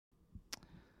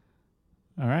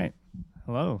All right.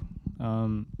 Hello.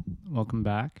 Welcome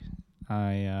back.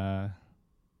 You're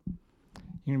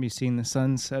gonna be seeing the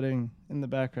sun setting in the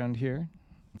background here.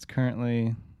 It's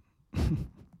currently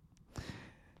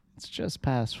it's just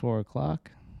past 4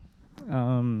 o'clock.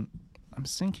 I'm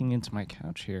sinking into my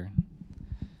couch here.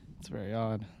 It's very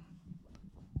odd.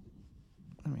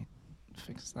 Let me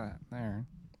fix that there.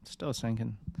 It's still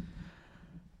sinking.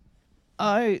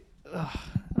 I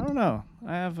don't know.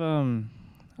 I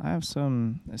have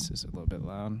some. This is a little bit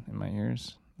loud in my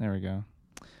ears. There we go.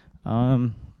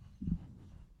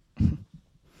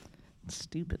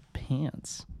 Stupid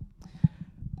pants.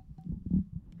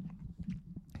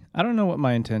 I don't know what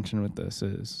my intention with this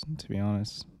is, to be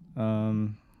honest.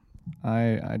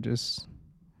 I just,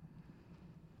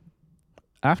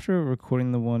 after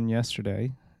recording the one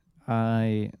yesterday,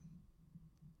 I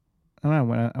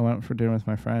went for dinner with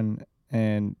my friend,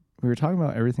 and we were talking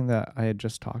about everything that I had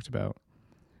just talked about,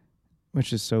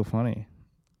 which is so funny.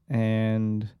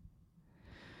 And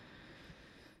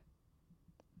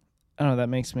I don't know, that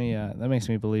makes me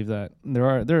believe that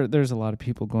there's a lot of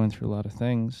people going through a lot of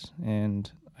things,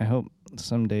 and I hope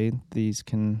someday these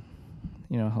can,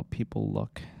 help people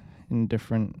look in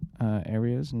different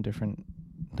areas and different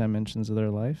dimensions of their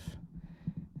life.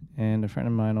 And a friend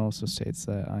of mine also states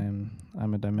that I'm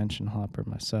a dimension hopper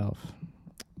myself.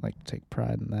 I like to take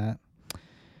pride in that.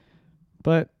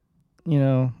 But,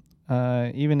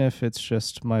 even if it's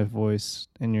just my voice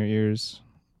in your ears,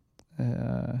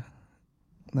 that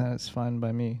is fine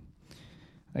by me,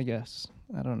 I guess.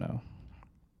 I don't know.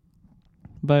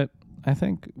 But I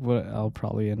think what I'll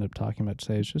probably end up talking about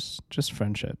today is just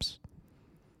friendships.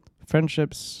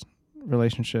 Friendships,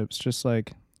 relationships, just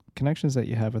like connections that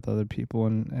you have with other people,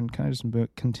 and kind of just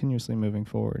continuously moving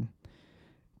forward.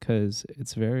 Because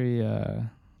it's very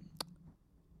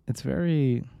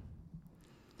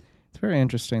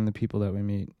interesting, the people that we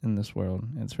meet in this world.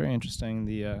 It's very interesting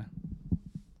the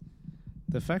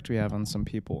effect we have on some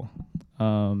people.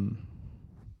 Now,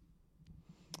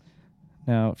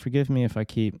 forgive me if I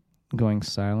keep going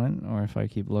silent or if I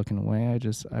keep looking away.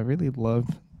 I really love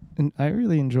and I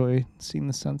really enjoy seeing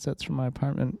the sunsets from my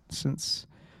apartment, since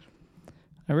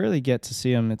I rarely get to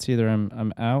see them. It's either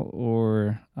I'm out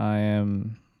or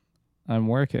I'm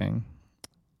working.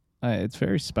 It's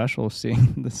very special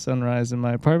seeing the sunrise in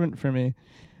my apartment for me.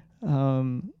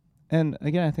 And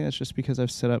again, I think that's just because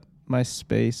I've set up my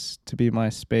space to be my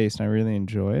space, and I really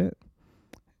enjoy it.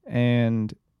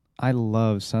 And I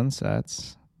love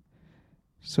sunsets.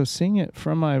 So seeing it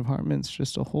from my apartment's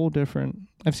just a whole different...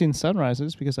 I've seen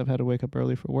sunrises because I've had to wake up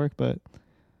early for work, but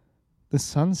the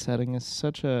sun setting is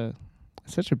such a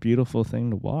beautiful thing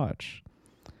to watch.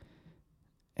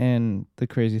 And the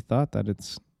crazy thought that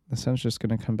the sun's just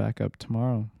going to come back up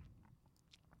tomorrow.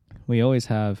 We always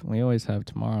have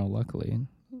tomorrow, luckily.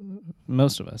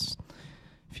 Most of us.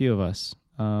 Few of us.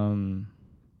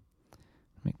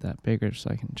 Make that bigger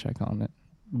so I can check on it.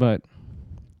 But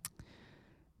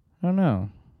I don't know.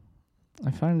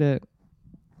 I find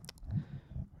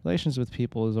relations with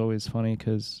people is always funny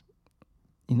because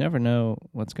you never know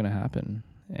what's going to happen.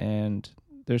 And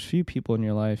there's few people in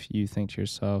your life you think to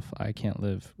yourself, I can't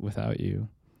live without you.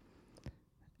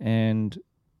 And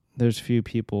there's few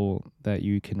people that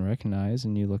you can recognize,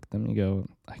 and you look at them and you go,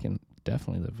 I can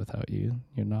definitely live without you.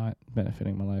 You're not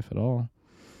benefiting my life at all.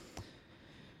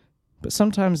 But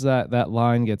sometimes that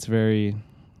line gets very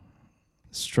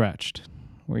stretched,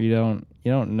 where you don't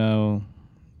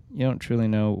truly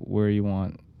know where you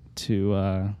want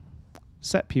to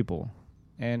set people.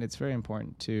 And it's very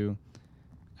important to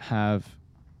have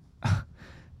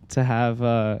it's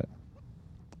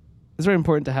very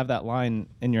important to have that line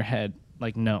in your head,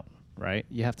 like, no, right?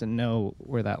 You have to know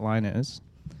where that line is,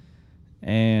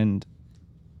 and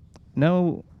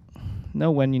know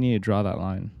when you need to draw that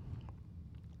line.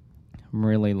 I'm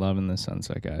really loving the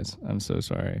sunset, guys. I'm so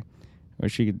sorry.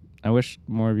 I wish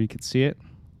more of you could see it.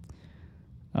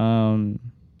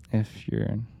 If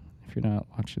you're not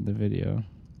watching the video.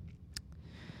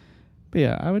 But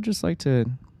yeah, I would just like to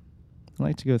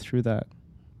go through that.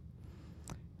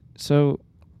 So,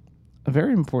 a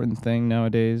very important thing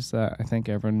nowadays that I think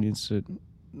everyone needs to...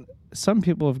 Some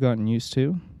people have gotten used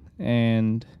to,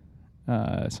 and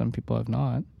some people have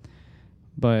not.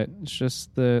 But it's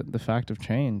just the fact of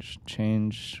change.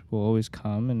 Change will always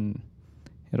come, and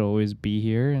it'll always be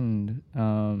here. And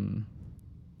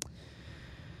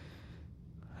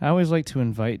I always like to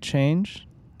invite change.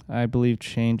 I believe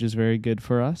change is very good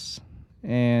for us.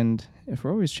 And if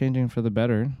we're always changing for the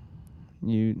better,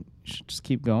 you should just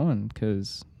keep going,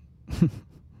 because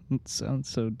it sounds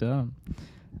so dumb.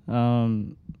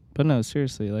 But no,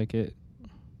 seriously,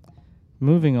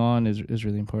 moving on is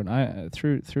really important. I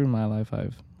through my life,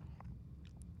 I've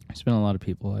been a lot of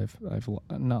people I've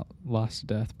not lost to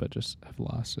death, but just I've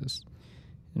lost as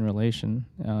in relation.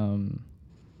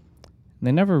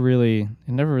 It never really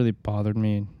bothered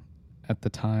me at the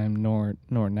time, nor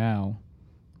now.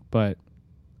 But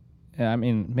I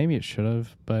mean, maybe it should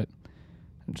have, but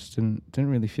I just didn't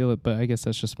really feel it. But I guess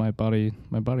that's just my body.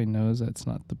 My body knows that's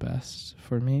not the best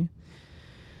for me.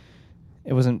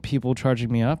 It wasn't people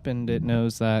charging me up, and it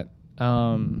knows that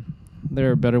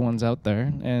there are better ones out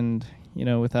there. And, you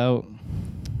know, without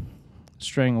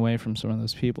straying away from some of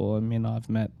those people, I may not have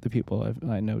met the people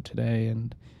I know today,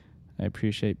 and I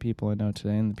appreciate people I know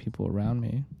today and the people around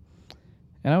me.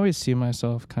 And I always see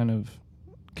myself kind of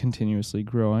continuously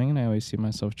growing, and I always see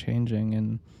myself changing,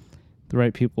 and the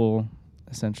right people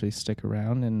essentially stick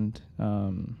around, and,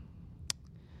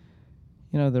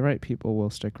 you know, the right people will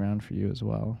stick around for you as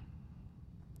well.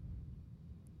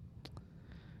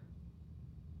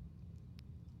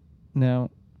 Now,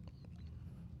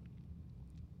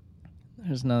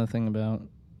 there's another thing about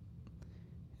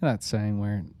that saying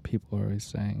where people are always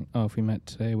saying, oh, if we met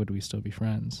today, would we still be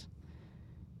friends?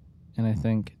 And I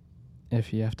think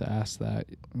if you have to ask that,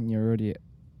 you've already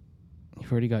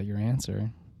got your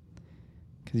answer,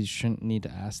 because you shouldn't need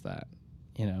to ask that,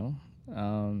 you know?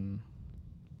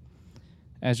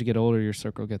 As you get older, your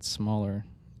circle gets smaller,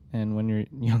 and when you're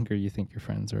younger, you think your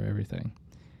friends are everything,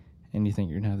 and you think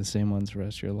you're going to have the same ones for the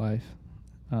rest of your life.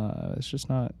 It's just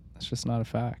not a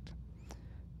fact.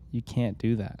 You can't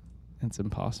do that. It's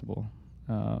impossible.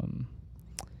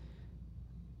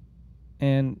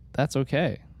 And that's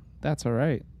okay. That's all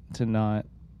right to not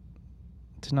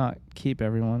keep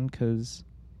everyone, because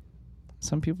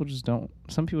some people don't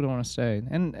want to stay.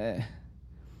 And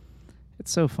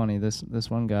it's so funny. This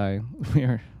one guy, we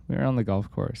were on the golf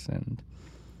course, and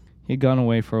he'd gone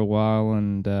away for a while,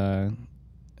 and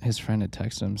his friend had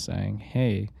texted him saying,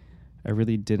 hey, I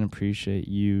really didn't appreciate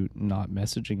you not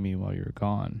messaging me while you were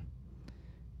gone.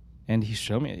 And he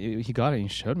showed me, he got it, and he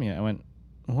showed me. I went,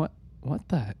 what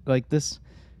the heck? Like this,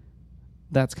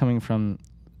 that's coming from,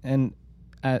 and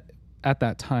at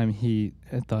that time, he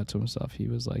had thought to himself, he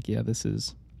was like, yeah, this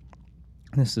is,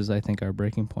 I think, our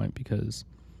breaking point, because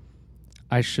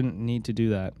I shouldn't need to do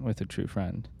that with a true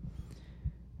friend.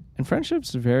 And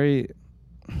friendships they're very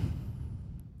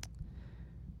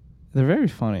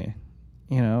funny,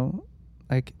 you know?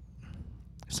 Like,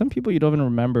 some people you don't even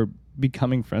remember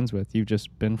becoming friends with. You've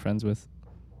just been friends with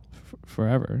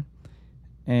forever.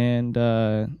 And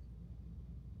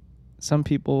some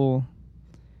people,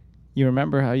 you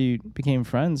remember how you became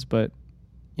friends, but,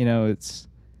 you know,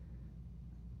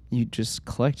 you just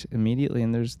clicked immediately,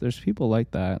 and there's people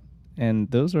like that.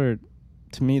 And those are,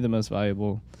 to me, the most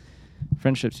valuable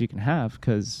friendships you can have,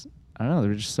 because, I don't know,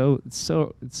 they're just it's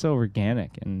so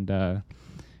organic, and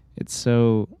it's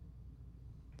so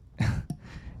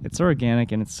it's so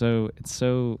organic, and it's so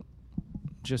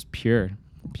just pure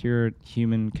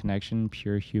human connection,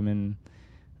 pure human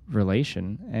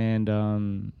relation. And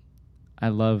I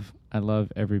love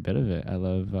every bit of it. I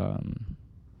love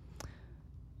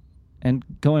and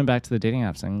going back to the dating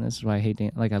apps thing, this is why I hate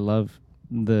dating. Like, I love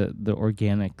the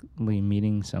organically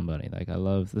meeting somebody. Like, I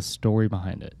love the story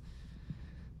behind it.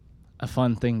 A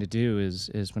fun thing to do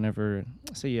is whenever,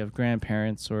 say, you have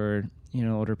grandparents or, you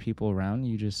know, older people around,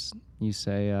 you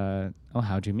say, oh,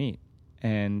 how'd you meet?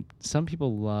 And some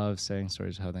people love saying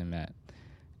stories of how they met.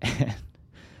 And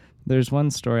there's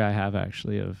one story I have,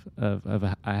 actually, of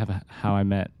I have a how I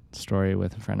met story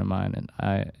with a friend of mine, and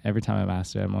every time I'm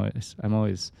asked it, I'm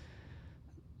always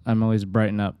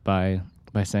brightened up by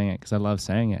saying it, because I love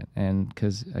saying it, and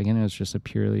because, again, it was just a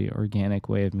purely organic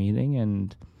way of meeting,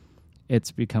 and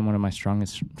it's become one of my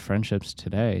strongest friendships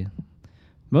today.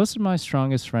 Most of my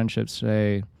strongest friendships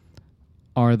today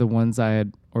are the ones I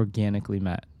had organically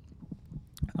met.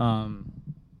 I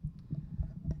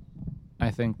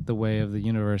think the way of the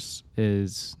universe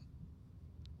is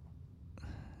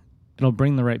it'll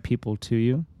bring the right people to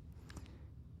you.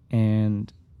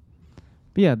 But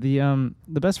yeah, the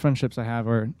best friendships I have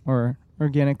are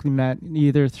organically met,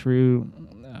 either through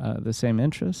the same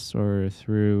interests, or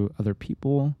through other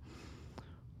people,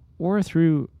 or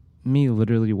through me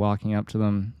literally walking up to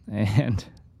them.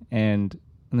 And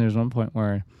there's one point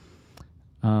where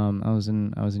I was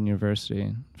in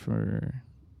university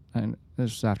and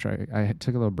this was after I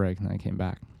took a little break, and then I came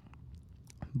back.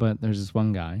 But there's this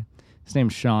one guy. His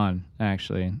name's Sean,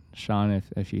 actually. Sean,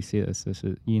 if you see this is,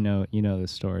 you know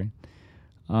this story.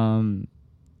 I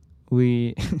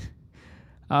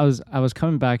was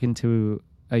coming back into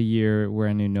a year where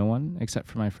I knew no one except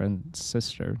for my friend's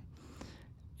sister.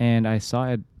 And I saw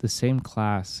at the same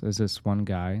class as this one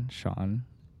guy, Sean.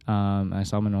 I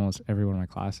saw him in almost every one of my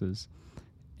classes.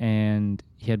 And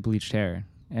he had bleached hair.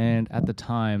 And at the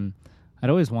time,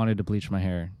 I'd always wanted to bleach my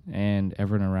hair. And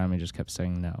everyone around me just kept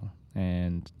saying no.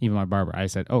 And even my barber, I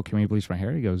said, "Oh, can we bleach my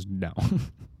hair?" He goes, "No."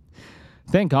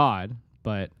 Thank God.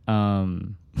 But I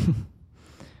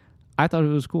thought it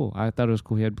was cool. I thought it was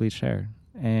cool he had bleached hair.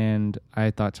 And I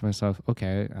thought to myself,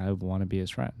 okay, I want to be his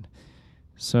friend.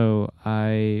 So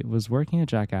I was working at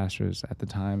Jack Astor's at the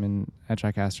time, and at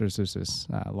Jack Astor's there's this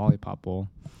lollipop bowl.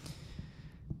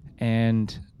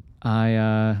 And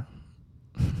I,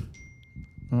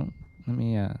 well, let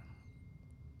me,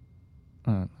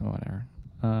 whatever.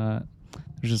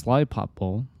 There's this lollipop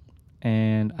bowl,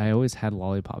 and I always had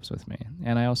lollipops with me.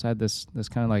 And I also had this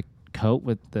kind of like coat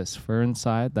with this fur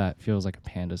inside that feels like a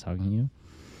panda's hugging you.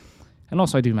 And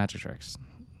also I do magic tricks.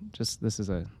 Just, this is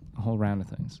a whole round of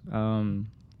things.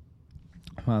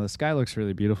 Wow, the sky looks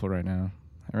really beautiful right now.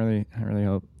 I really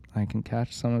hope I can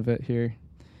catch some of it here.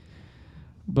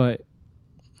 But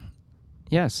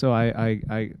yeah, so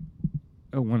I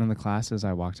one of the classes,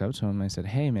 I walked up to him. I said,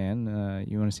 "Hey man,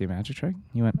 you want to see a magic trick?"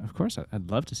 He went, "Of course, I'd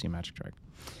love to see a magic trick."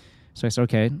 So I said,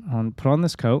 "Okay, put on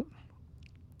this coat."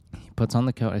 He puts on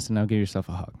the coat. I said, "Now give yourself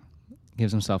a hug."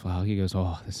 Gives himself a hug. He goes,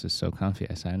 "Oh, this is so comfy."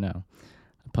 I said, "I know."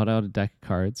 I pulled out a deck of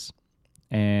cards,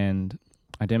 and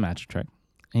I did a magic trick.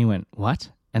 And he went,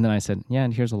 "What?" And then I said, "Yeah,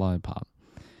 and here's a lollipop."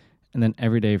 And then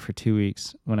every day for 2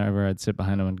 weeks, whenever I'd sit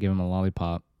behind him and give him a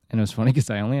lollipop. And it was funny because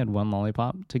I only had one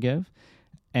lollipop to give.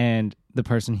 And the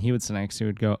person he would sit next to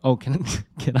would go, "Oh, can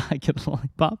I get a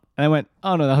lollipop?" And I went,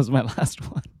 "Oh, no, that was my last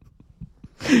one."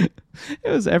 It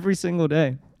was every single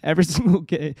day. Every single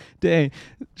day,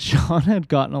 Sean had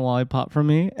gotten a lollipop from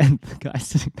me, and the guy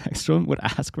sitting next to him would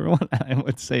ask for one, and I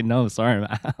would say, "No, sorry,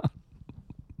 man."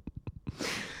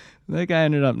 That guy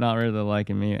ended up not really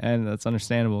liking me, and that's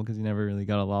understandable because he never really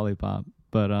got a lollipop.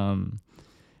 But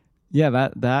yeah,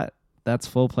 that's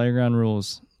full playground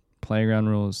rules. Playground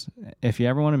rules. If you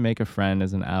ever want to make a friend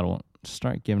as an adult, just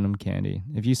start giving them candy.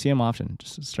 If you see them often,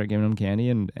 just start giving them candy,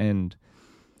 and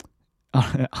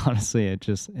honestly,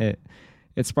 it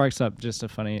sparks up just a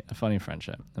funny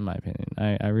friendship, in my opinion.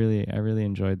 I really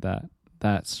enjoyed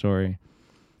that story.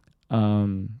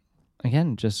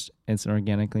 Again, just it's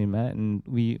organically met, and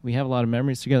we have a lot of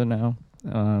memories together now.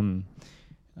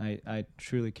 I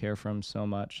truly care for him so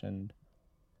much, and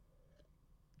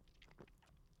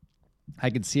I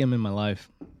could see him in my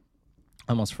life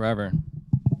almost forever.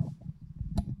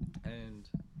 And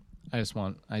I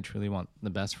truly want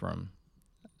the best for him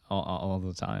all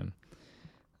the time.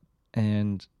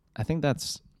 And I think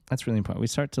that's really important. We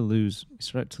start to lose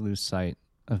sight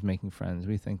of making friends.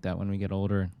 We think that when we get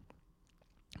older,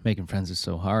 making friends is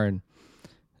so hard.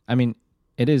 I mean,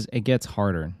 it gets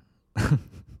harder.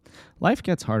 Life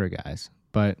gets harder, guys.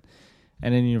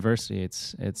 And in university,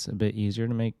 it's a bit easier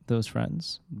to make those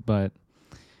friends, but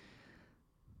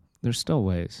there's still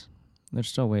ways.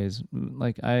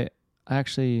 Like I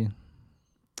actually,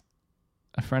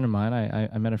 a friend of mine,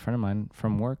 I met a friend of mine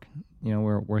from work. You know,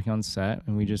 we're working on set,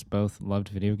 and we just both loved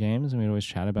video games, and we'd always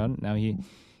chat about it. Now he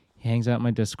hangs out in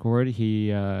my Discord. He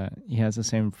has the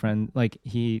same friend, like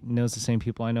he knows the same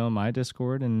people I know in my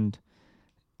Discord, and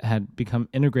had become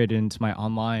integrated into my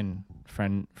online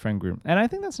friend group. And I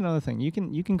think that's another thing. You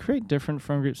can create different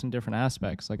friend groups in different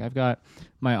aspects. Like I've got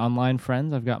my online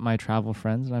friends, I've got my travel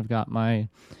friends, and I've got my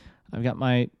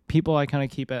people I kind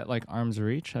of keep at like arm's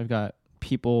reach. I've got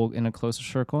people in a closer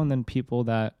circle, and then people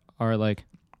that are like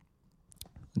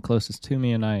the closest to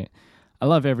me, and I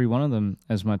love every one of them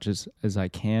as much as I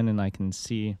can, and I try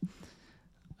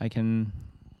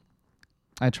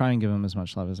and give them as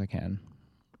much love as I can.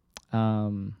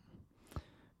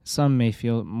 Some may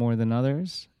feel more than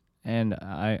others, and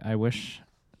I wish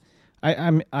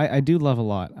I do love a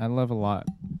lot. I love a lot.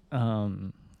 I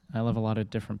love a lot of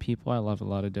different people. I love a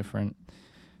lot of different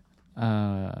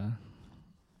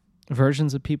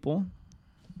versions of people.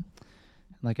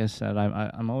 Like I said,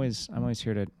 I'm always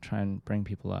here to try and bring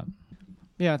people up.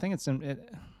 Yeah, I think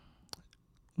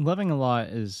loving a lot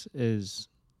is it's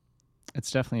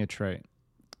definitely a trait.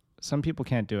 Some people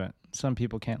can't do it. Some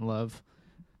people can't love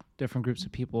different groups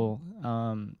of people.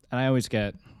 And I always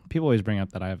get people always bring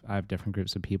up that I have different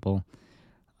groups of people.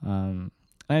 I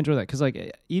enjoy that because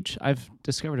like I've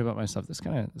discovered about myself. This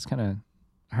kind of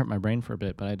hurt my brain for a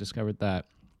bit, but I discovered that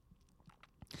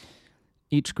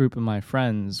each group of my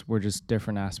friends were just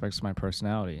different aspects of my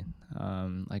personality.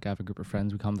 Like I have a group of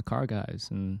friends, we call them the car guys,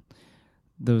 and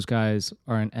those guys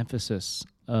are an emphasis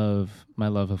of my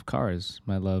love of cars,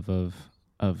 my love of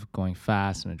going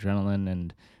fast and adrenaline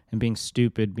and and being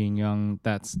stupid, being young,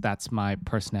 that's my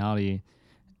personality,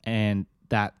 and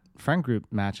that friend group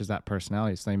matches that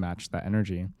personality, so they match that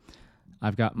energy.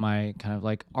 I've got my kind of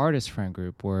like artist friend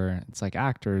group where it's like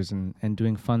actors and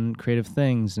doing fun creative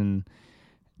things,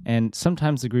 and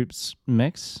sometimes the groups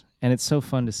mix, and it's so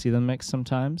fun to see them mix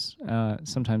sometimes.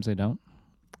 Sometimes they don't.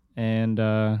 And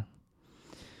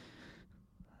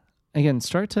again, it's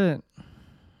good to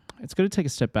take a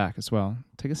step back as well.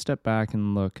 Take a step back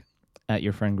and look at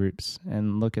your friend groups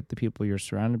and look at the people you're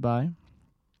surrounded by,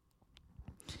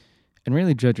 and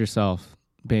really judge yourself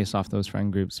based off those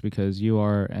friend groups, because you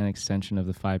are an extension of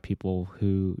the 5 people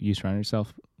who you surround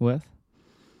yourself with.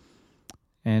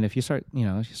 And if you start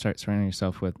surrounding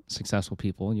yourself with successful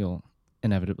people, you'll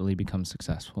inevitably become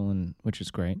successful, and which is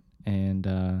great. And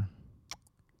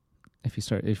if you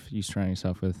surround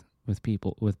yourself with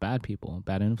bad people,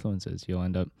 bad influences, you'll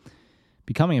end up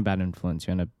becoming a bad influence.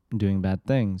 You end up doing bad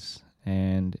things,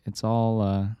 and it's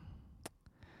all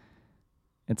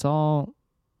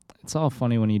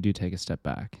funny when you do take a step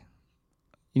back.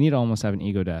 You need to almost have an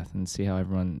ego death and see how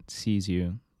everyone sees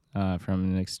you from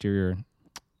an exterior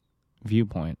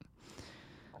viewpoint.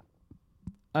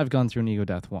 I've gone through an ego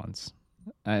death once.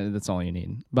 That's all you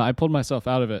need. But I pulled myself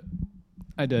out of it.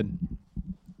 I did.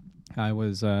 I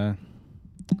was in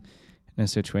a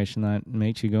situation that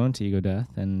makes you go into ego death,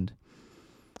 and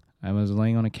I was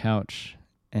laying on a couch,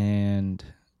 and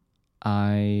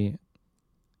I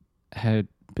had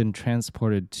been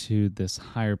transported to this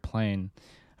higher plane.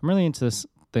 I'm really into this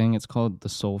thing. It's called the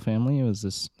Soul Family. It was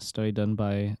this study done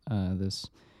by this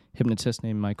hypnotist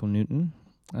named Michael Newton.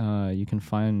 You can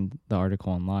find the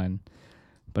article online.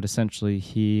 But essentially,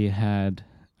 he had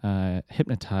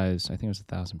hypnotized, I think it was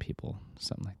 1,000 people,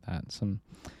 something like that. Some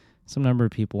number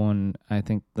of people, and I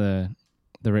think the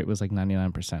rate was like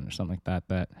 99% or something like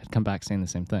that had come back saying the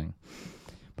same thing.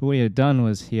 But what he had done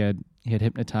was he had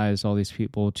hypnotized all these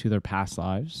people to their past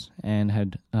lives and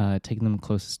had taken them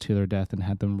closest to their death and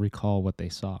had them recall what they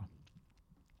saw.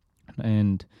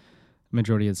 And the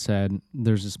majority had said,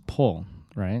 there's this pull,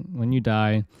 right? When you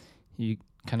die, you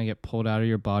kind of get pulled out of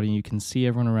your body. You can see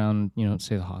everyone around,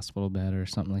 say the hospital bed or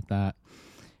something like that.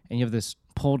 And you have this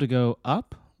pull to go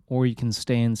up, or you can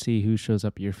stay and see who shows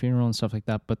up at your funeral and stuff like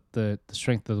that. But the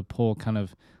strength of the pull kind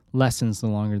of lessens the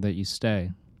longer that you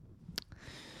stay.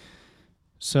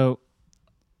 So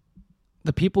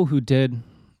the people who did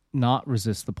not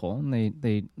resist the pull, and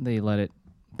they let it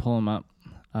pull them up,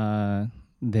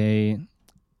 they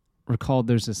recalled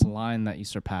there's this line that you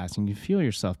start passing. You feel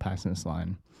yourself passing this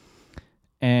line.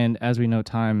 And as we know,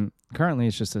 time currently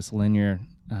is just this linear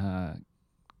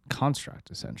construct,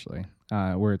 essentially,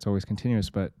 where it's always continuous.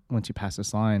 But once you pass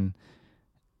this line,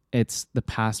 it's the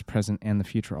past, present, and the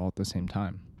future all at the same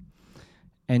time.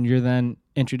 And you're then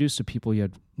introduced to people you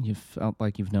felt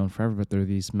like you've known forever, but they're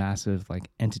these massive like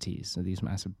entities, so these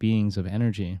massive beings of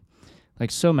energy, like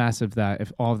so massive that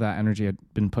if all of that energy had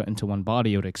been put into one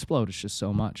body, it would explode. It's just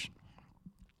so much.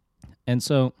 And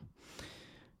so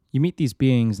you meet these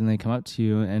beings, and they come up to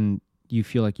you, and you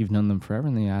feel like you've known them forever,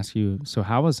 and they ask you, so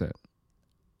how was it?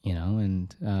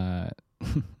 And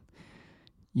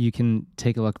you can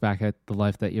take a look back at the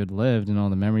life that you had lived and all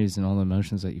the memories and all the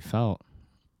emotions that you felt.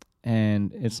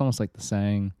 And it's almost like the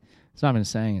saying, it's not even a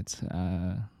saying, it's,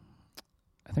 I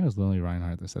think it was Lily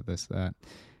Reinhardt that said this, that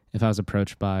if I was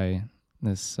approached by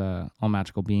this all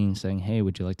magical being saying, hey,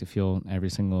 would you like to feel every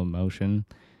single emotion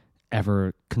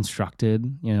ever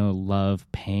constructed, love,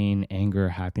 pain, anger,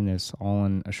 happiness, all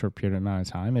in a short period amount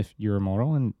of time, if you're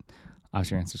immortal? And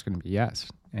obviously your answer is going to be yes.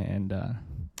 And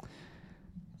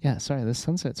sorry, this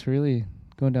sunset's really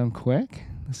going down quick.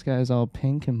 The sky's all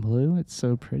pink and blue. It's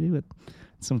so pretty with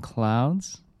some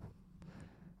clouds.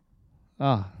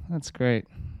 Oh, that's great.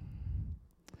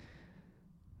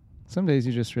 Some days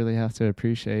you just really have to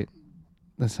appreciate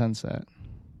the sunset.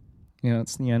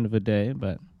 It's the end of a day,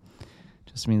 but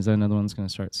just means that another one's going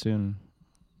to start soon.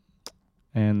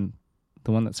 And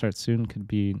the one that starts soon could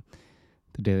be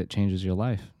the day that changes your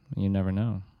life. You never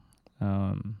know.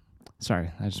 Sorry,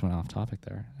 I just went off topic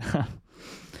there.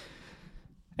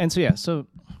 And so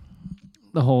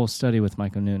the whole study with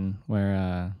Michael Newton,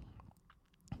 where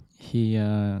he,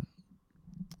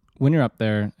 when you're up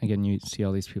there, again, you see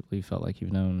all these people you felt like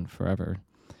you've known forever.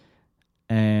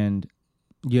 And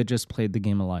you had just played the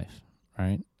game of life,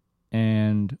 right?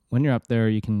 And when you're up there,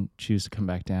 you can choose to come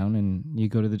back down, and you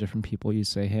go to the different people. You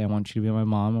say, hey, I want you to be my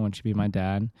mom. I want you to be my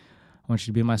dad. I want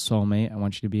you to be my soulmate. I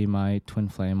want you to be my twin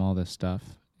flame, all this stuff.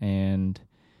 And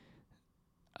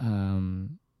the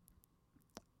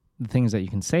thing is that you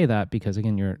can say that because,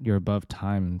 again, you're above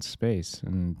time and space,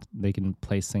 and they can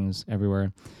place things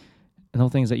everywhere. And the whole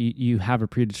thing is that you have a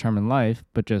predetermined life,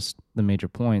 but just the major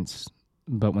points.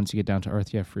 But once you get down to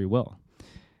earth, you have free will.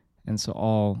 And so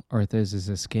all earth is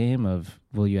this game of,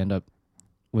 will you end up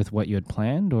with what you had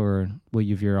planned, or will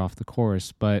you veer off the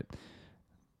course? But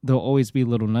there'll always be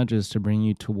little nudges to bring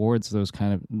you towards those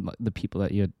kind of the people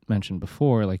that you had mentioned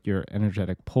before, like your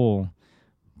energetic pull.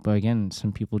 But again,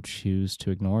 some people choose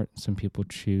to ignore it. Some people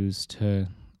choose to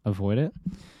avoid it.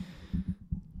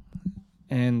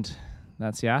 And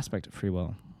that's the aspect of free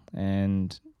will.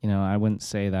 And, I wouldn't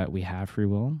say that we have free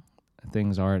will.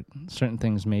 Certain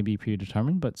things may be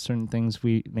predetermined, but certain things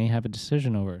we may have a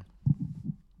decision over.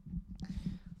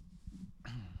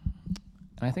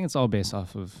 And I think it's all based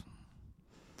off of,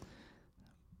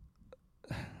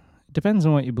 it depends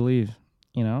on what you believe,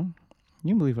 You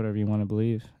can believe whatever you want to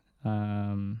believe.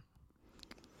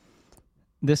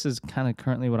 This is kind of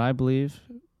currently what I believe.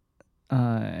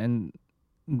 And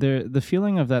the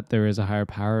feeling of that there is a higher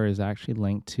power is actually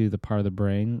linked to the part of the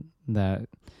brain that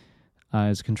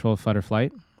is control of fight or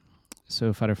flight.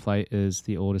 So fight or flight is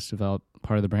the oldest developed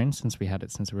part of the brain since we had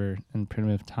it since we were in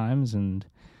primitive times. And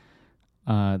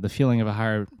the feeling of a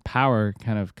higher power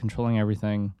kind of controlling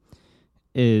everything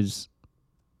is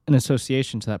an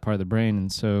association to that part of the brain.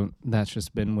 And so that's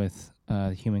just been with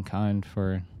humankind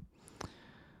for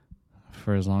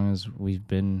as long as we've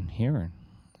been here.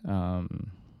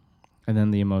 And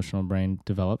then the emotional brain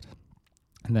developed.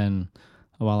 And then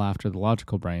a while after, the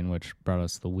logical brain, which brought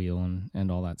us the wheel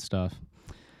and all that stuff.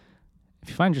 If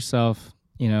you find yourself,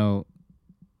 the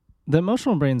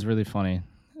emotional brain's really funny.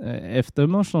 If the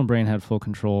emotional brain had full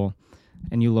control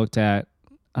and you looked at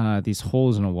these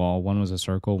holes in a wall, one was a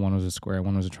circle, one was a square,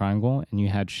 one was a triangle, and you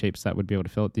had shapes that would be able to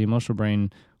fill it, the emotional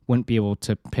brain wouldn't be able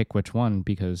to pick which one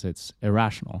because it's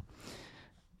irrational.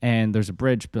 And there's a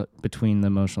bridge between the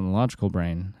emotional and the logical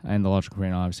brain, and the logical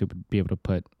brain obviously would be able to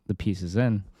put the pieces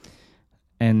in.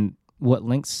 And what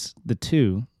links the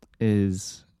two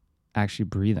is actually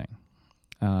breathing,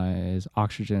 is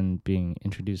oxygen being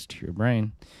introduced to your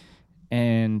brain.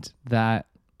 And that's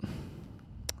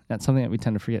something that we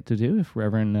tend to forget to do if we're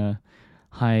ever in a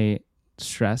high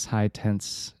stress, high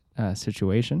tense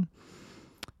situation.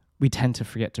 We tend to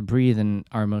forget to breathe, and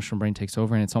our emotional brain takes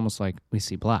over, and it's almost like we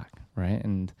see black, right?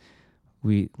 And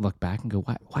we look back and go,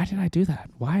 why did I do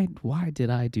that? Why did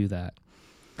I do that?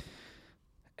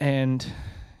 And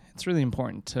it's really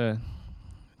important to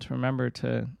remember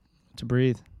to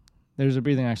breathe. There's a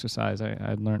breathing exercise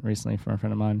I learned recently from a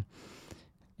friend of mine,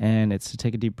 and it's to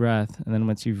take a deep breath, and then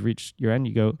once you've reached your end,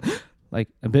 you go like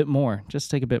a bit more. Just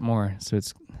take a bit more. So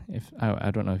it's I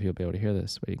don't know if you'll be able to hear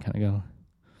this, but you kind of go.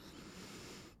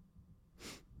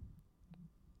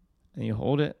 And you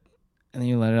hold it, and then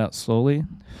you let it out slowly.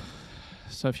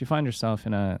 So if you find yourself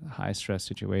in a high stress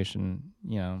situation,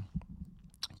 you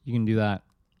can do that,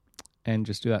 and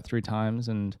just do that 3 times,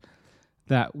 and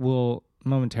that will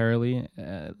momentarily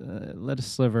let a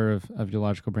sliver of your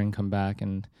logical brain come back.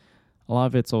 And a lot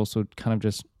of it's also kind of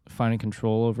just finding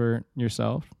control over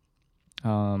yourself.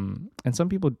 And some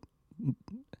people,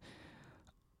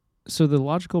 so the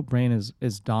logical brain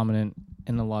is dominant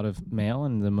in a lot of male,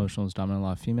 and the emotional is dominant in a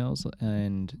lot of females.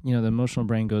 And, the emotional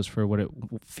brain goes for what it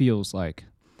feels like,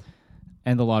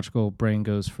 and the logical brain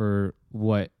goes for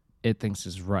what it thinks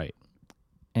is right.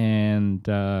 And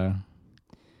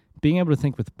being able to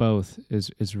think with both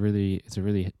is a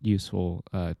really useful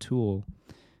tool,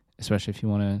 especially if you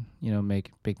want to,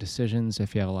 make big decisions,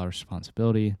 if you have a lot of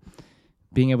responsibility.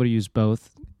 Being able to use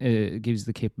both, it gives you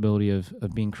the capability of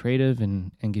being creative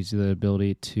and gives you the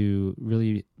ability to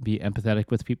really be empathetic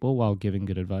with people while giving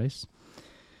good advice.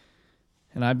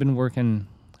 And I've been working,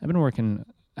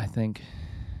 I think,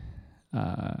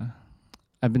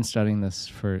 I've been studying this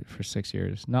for 6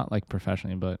 years, not like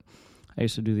professionally, but I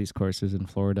used to do these courses in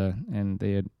Florida, and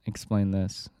they had explained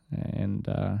this, and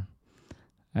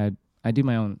I do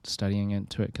my own studying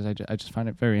into it because I just find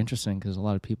it very interesting, because a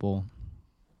lot of people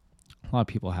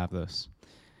have this,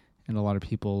 and a lot of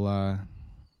people,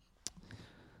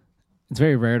 it's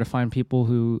very rare to find people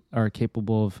who are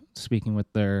capable of speaking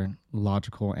with their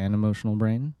logical and emotional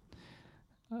brain.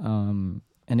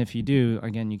 And if you do,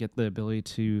 again, you get the ability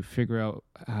to figure out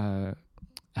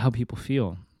how people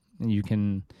feel, and you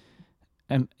can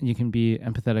be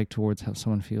empathetic towards how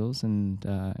someone feels, and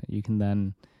you can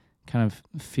then kind of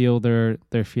feel their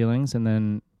feelings and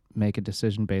then make a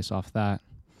decision based off that.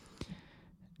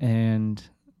 And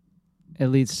it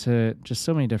leads to just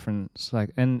so many different,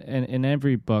 and in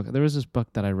every book, there was this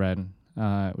book that I read,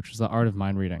 which was The Art of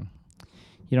Mind Reading.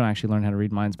 You don't actually learn how to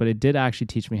read minds, but it did actually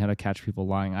teach me how to catch people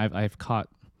lying. I've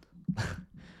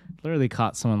literally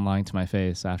caught someone lying to my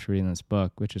face after reading this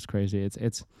book, which is crazy.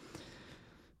 It's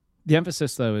The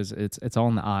emphasis though is it's all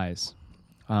in the eyes.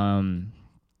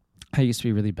 I used to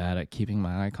be really bad at keeping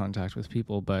my eye contact with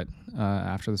people, but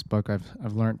after this book,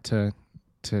 I've learned to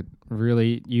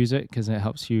really use it because it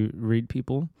helps you read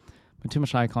people. But too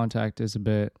much eye contact is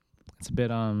it's a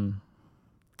bit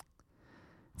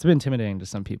intimidating to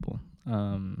some people,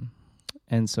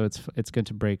 and so it's good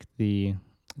to break the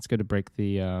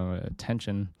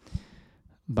tension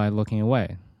by looking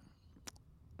away.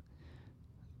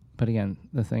 But again,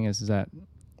 the thing is that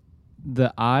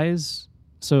the eyes.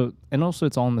 So, and also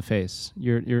it's all in the face.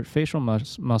 Your facial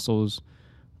muscles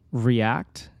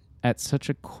react at such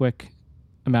a quick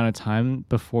amount of time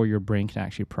before your brain can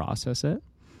actually process it.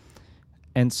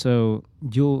 And so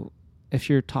if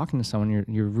you're talking to someone,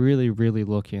 you're really, really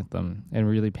looking at them and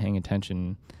really paying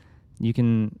attention. You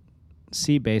can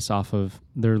see based off of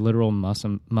their literal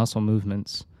muscle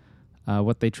movements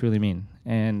what they truly mean.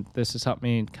 And this has helped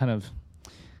me kind of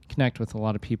connect with a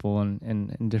lot of people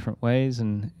in different ways,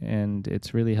 and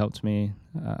it's really helped me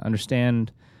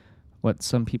understand what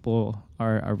some people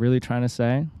are really trying to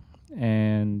say,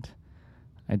 and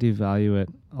I do value it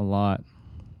a lot.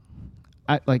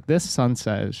 Like this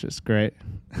sunset is just great.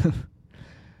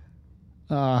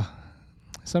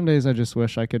 Some days I just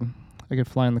wish I could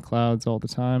fly in the clouds all the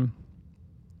time.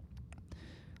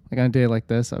 Like on a day like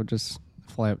this, I would just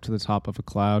fly up to the top of a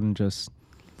cloud and just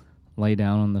lay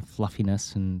down on the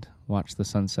fluffiness and watch the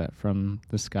sunset from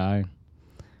the sky.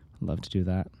 I'd love to do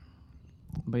that.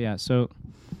 But yeah, so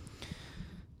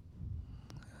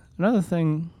another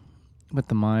thing with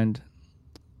the mind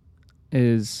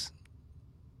is,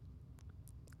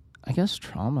 I guess,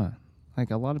 trauma. Like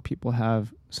a lot of people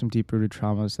have some deep-rooted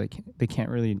traumas they can't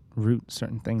really root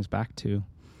certain things back to.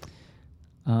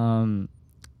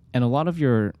 And a lot of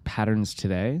your patterns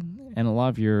today and a lot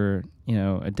of your,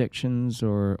 addictions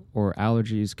or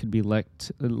allergies could be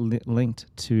linked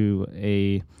to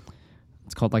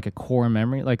it's called like a core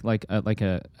memory, like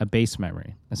a base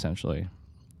memory, essentially.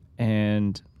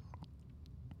 And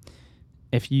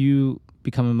if you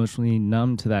become emotionally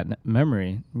numb to that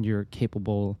memory, you're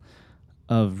capable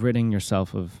of ridding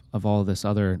yourself of all this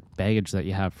other baggage that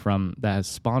you have that has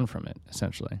spawned from it,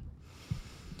 essentially.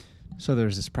 So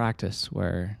there's this practice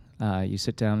where you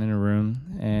sit down in a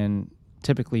room, and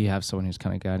typically you have someone who's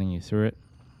kind of guiding you through it.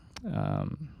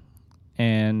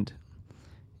 And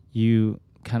you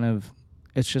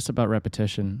it's just about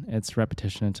repetition. It's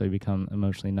repetition until you become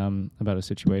emotionally numb about a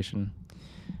situation.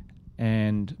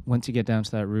 And once you get down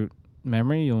to that root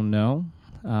memory, you'll know,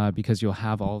 because you'll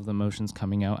have all of the emotions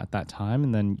coming out at that time,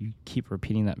 and then you keep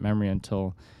repeating that memory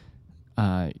until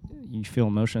you feel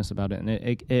emotionless about it, and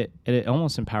it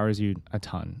almost empowers you a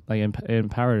ton. Like it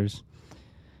empowers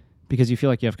because you feel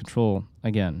like you have control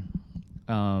again.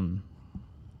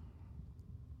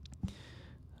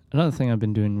 Another thing I've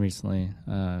been doing recently,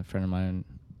 a friend of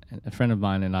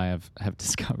mine and I have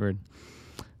discovered,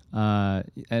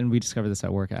 and we discovered this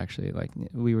at work actually. Like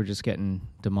we were just getting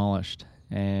demolished,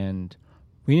 and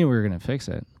we knew we were going to fix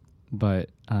it, but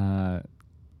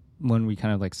when we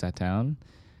kind of like sat down,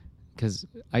 because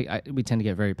we tend to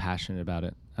get very passionate about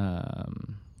it.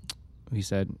 We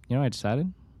said, I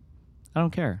decided, I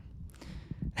don't care.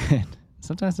 And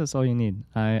sometimes that's all you need.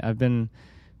 I've been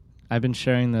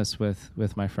sharing this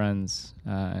with my friends,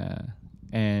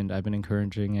 and I've been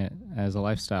encouraging it as a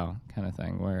lifestyle kind of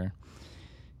thing where,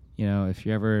 if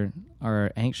you ever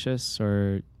are anxious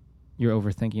or you're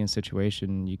overthinking a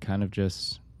situation, you kind of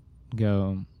just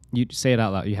go, you say it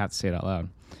out loud. You have to say it out loud.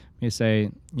 You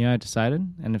say, I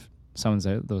decided, and if someone's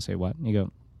there, they'll say what? And you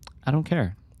go, I don't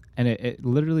care. And it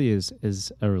literally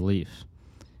is a relief.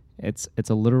 It's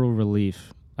a literal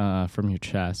relief from your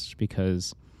chest,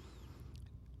 because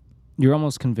you're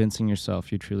almost convincing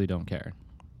yourself you truly don't care.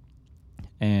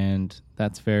 And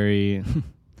that's very...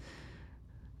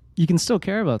 You can still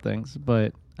care about things,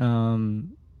 but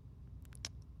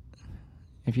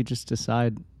if you just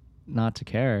decide not to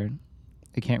care,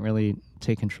 it can't really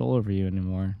take control over you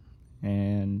anymore.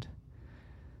 And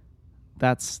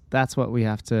that's what we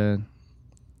have to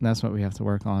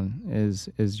work on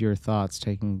is your thoughts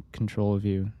taking control of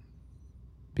you,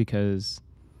 because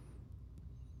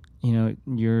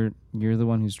you're the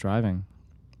one who's driving,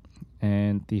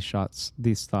 and these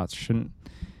thoughts shouldn't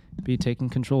be taking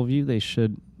control of you. They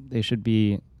should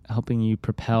be helping you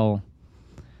propel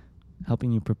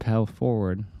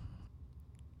forward.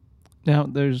 Now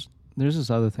there's this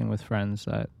other thing with friends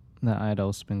that I had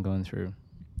also been going through,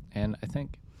 and I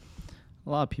think a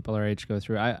lot of people our age go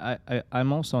through.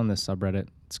 I'm also on this subreddit.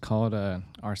 It's called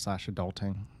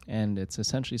r/adulting, and it's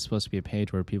essentially supposed to be a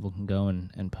page where people can go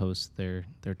and post their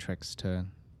tricks to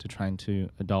trying to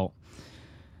adult.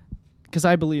 because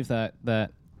I believe that the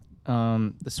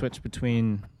switch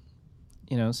between,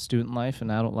 student life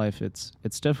and adult life, it's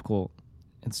difficult.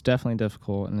 It's definitely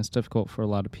difficult, and it's difficult for a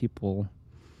lot of people,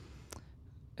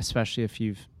 especially if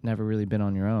you've never really been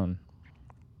on your own.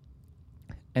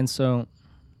 And so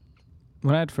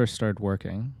when I had first started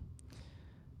working,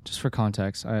 just for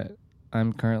context,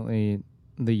 I'm currently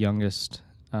the youngest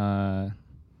person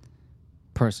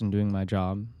doing my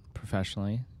job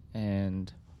professionally,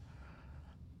 and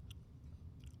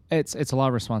it's a lot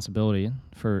of responsibility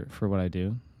for what I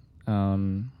do.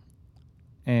 And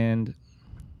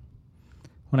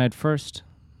when I'd first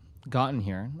gotten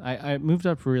here, I moved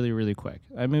up really, really quick.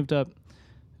 I moved up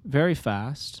very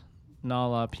fast. Not a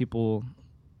lot of people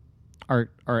are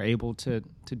able to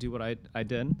do what I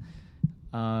did.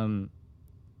 I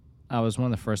was one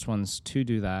of the first ones to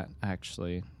do that,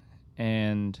 actually.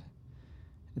 And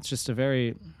it's just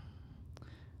it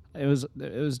was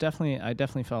definitely, I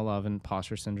definitely felt a lot of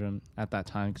imposter syndrome at that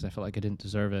time because I felt like I didn't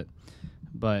deserve it.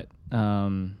 But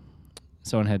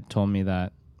someone had told me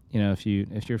that, if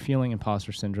you're feeling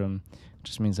imposter syndrome, it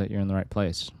just means that you're in the right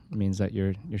place. It means that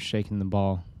you're shaking the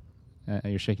ball,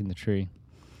 you're shaking the tree.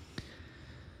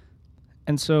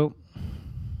 And so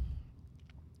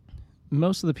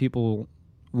most of the people,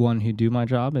 one, who do my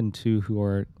job, and two, who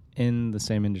are in the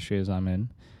same industry as I'm in,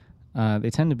 they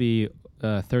tend to be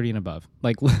 30 and above.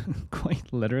 Like,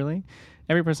 quite literally.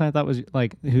 Every person I thought was,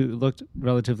 like, who looked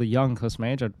relatively young, close to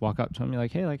my age, I'd walk up to them and be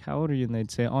like, hey, like, how old are you? And they'd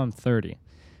say, oh, I'm 30.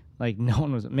 Like, no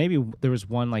one was, maybe there was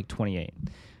one, like, 28.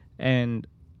 And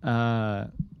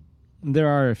there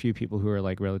are a few people who are,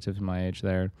 like, relative to my age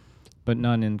there, but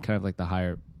none in kind of, like, the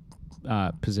higher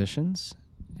positions.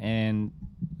 And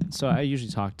so I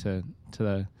usually talk to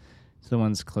the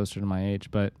ones closer to my age,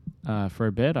 but for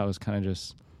a bit I was kind of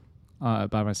just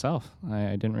by myself.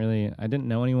 I didn't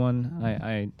know anyone.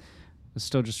 I was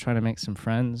still just trying to make some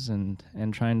friends and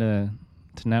trying to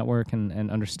network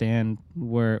and understand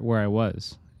where I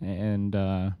was. And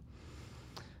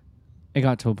it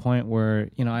got to a point where,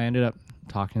 I ended up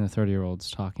talking to 30-year-olds,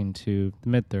 talking to the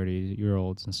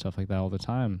mid-30-year-olds and stuff like that all the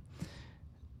time.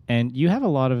 And you have a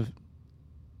lot of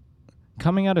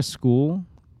coming out of school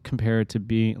compared to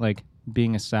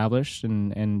being established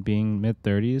and being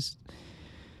mid-30s,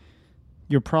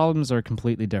 your problems are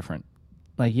completely different.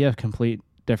 Like, you have complete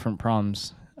different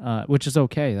problems, which is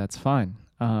okay. That's fine.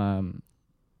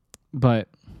 But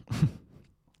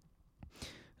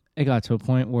it got to a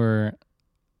point where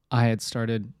I had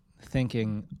started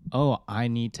thinking, oh, I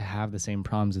need to have the same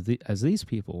problems as these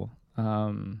people.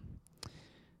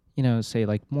 Say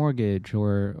like mortgage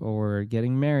or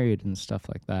getting married and stuff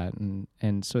like that.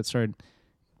 And so it started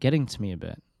getting to me a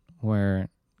bit where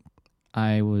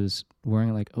I was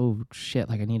worrying like, oh shit,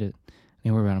 like I need to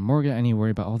worry about a mortgage. I need to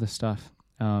worry about all this stuff.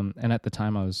 And at the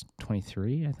time I was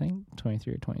 23, I think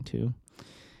 23 or 22.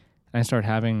 And I started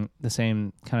having the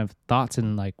same kind of thoughts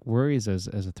and like worries as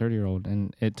a 30-year-old.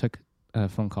 And it took a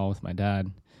phone call with my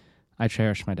dad. I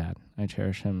cherish my dad. I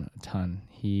cherish him a ton.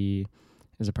 He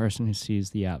is a person who sees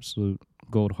the absolute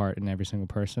gold heart in every single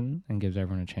person and gives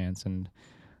everyone a chance. And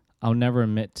I'll never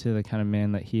admit to the kind of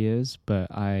man that he is,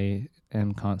 but I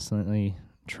am constantly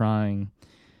trying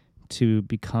to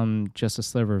become just a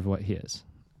sliver of what he is.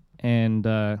 And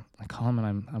I call him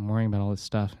and I'm worrying about all this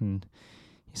stuff. And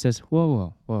he says,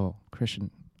 whoa,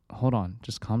 Christian, hold on.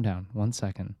 Just calm down 1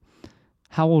 second.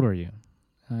 How old are you?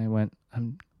 And I went,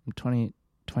 I'm 20,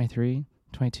 23,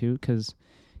 22, because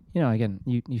again,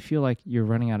 you feel like you're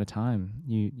running out of time.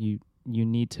 You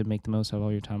need to make the most of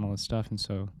all your time, all this stuff. And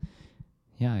so,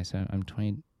 yeah, I said, I'm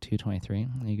 22, 23.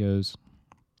 And he goes,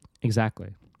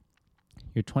 exactly.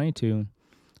 You're 22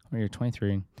 or you're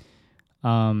 23.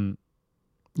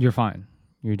 You're fine.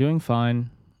 You're doing fine.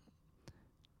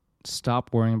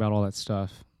 Stop worrying about all that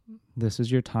stuff. This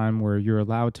is your time where you're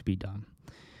allowed to be dumb.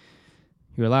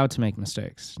 You're allowed to make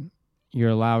mistakes. You're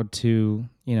allowed to,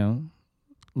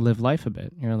 live life a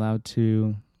bit. You're allowed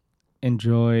to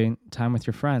enjoy time with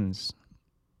your friends.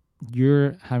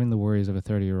 You're having the worries of a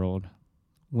 30-year-old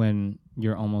when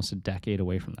you're almost a decade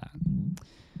away from that.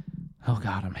 Oh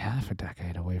God, I'm half a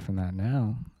decade away from that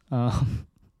now.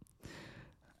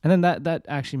 And then that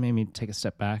actually made me take a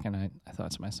step back, and I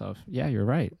thought to myself, yeah, you're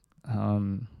right.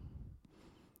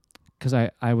 Because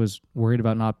I was worried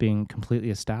about not being completely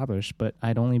established, but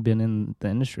I'd only been in the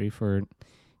industry for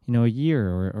a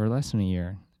year or less than a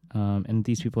year. And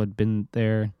these people had been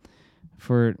there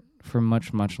for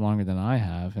much, much longer than I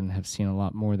have, and have seen a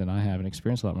lot more than I have and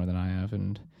experienced a lot more than I have.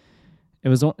 And it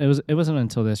wasn't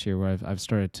until this year where I've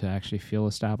started to actually feel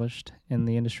established in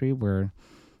the industry, where,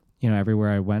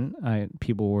 everywhere I went, I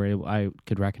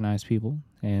could recognize people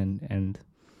and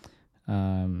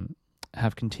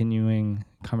have continuing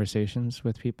conversations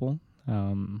with people.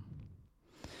 And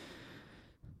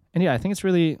yeah, I think it's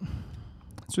really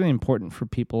important for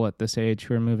people at this age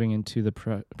who are moving into the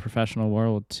professional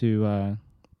world to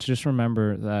just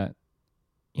remember that,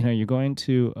 you know, you're going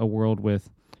to a world with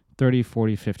 30,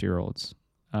 40, 50-year-olds,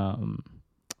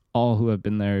 all who have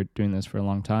been there doing this for a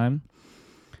long time.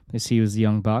 They see you as a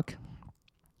young buck.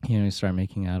 You know, you start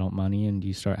making adult money and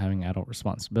you start having adult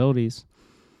responsibilities.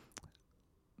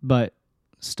 But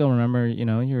still remember, you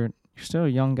know, you're still a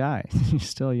young guy. You're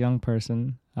still a young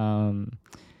person.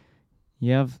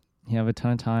 You have a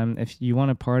ton of time. If you want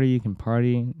to party, you can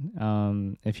party.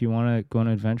 If you want to go on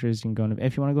adventures, you can go on.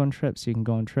 If you want to go on trips, you can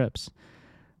go on trips.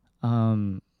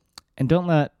 And don't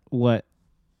let what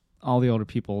all the older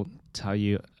people tell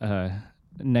you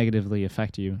negatively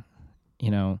affect you. You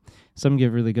know, some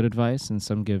give really good advice and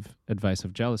some give advice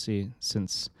of jealousy,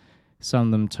 since some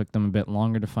of them took them a bit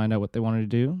longer to find out what they wanted to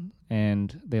do,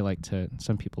 and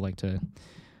some people like to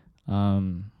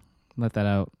let that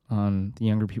out on the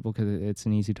younger people because it's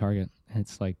an easy target.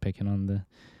 It's like picking on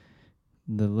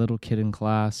the little kid in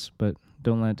class, but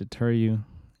don't let it deter you.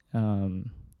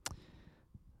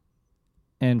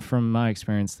 And from my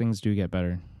experience, things do get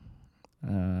better.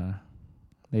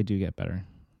 They do get better.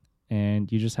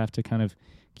 And you just have to kind of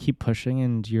keep pushing,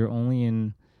 and you're only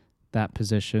in that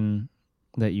position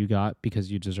that you got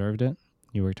because you deserved it.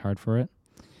 You worked hard for it.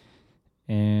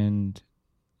 And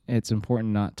it's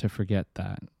important not to forget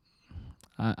that.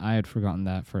 I had forgotten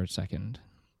that for a second.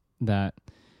 That,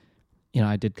 you know,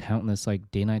 I did countless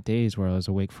like day-night days where I was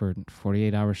awake for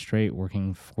 48 hours straight,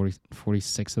 working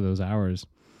 46 of those hours.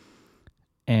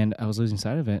 And I was losing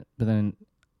sight of it. But then,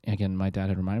 again, my dad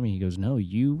had reminded me, he goes, no,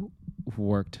 you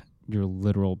worked your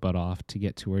literal butt off to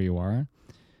get to where you are.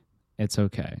 It's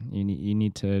okay. You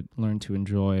need to learn to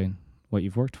enjoy what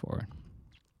you've worked for.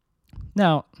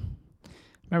 Now,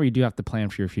 remember, you do have to plan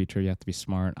for your future. You have to be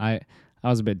smart. I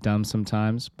was a bit dumb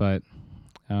sometimes, but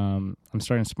I'm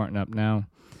starting to smarten up now.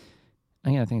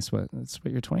 And yeah, I think that's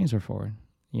what your 20s are for.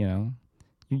 You know,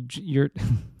 you're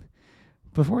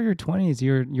before your 20s,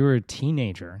 you're a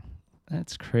teenager.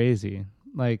 That's crazy.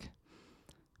 Like,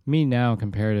 me now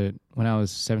compared to when I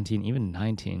was 17, even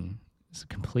 19, is a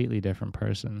completely different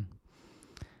person.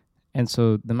 And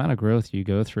so the amount of growth you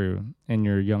go through in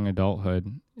your young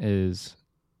adulthood is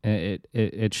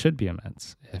it should be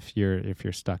immense. If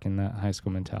you're stuck in that high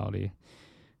school mentality,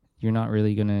 you're not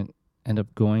really gonna end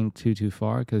up going too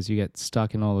far, because you get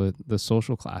stuck in all the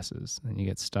social classes, and you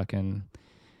get stuck in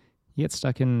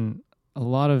a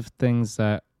lot of things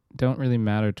that don't really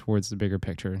matter towards the bigger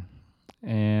picture.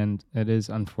 And it is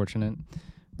unfortunate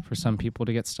for some people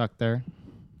to get stuck there.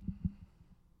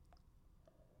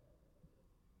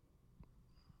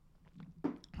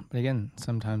 But again,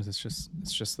 sometimes it's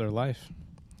just their life.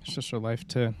 It's just their life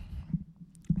to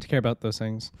care about those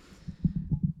things.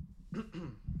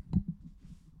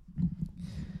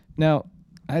 Now,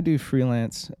 I do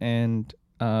freelance, and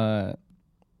I'd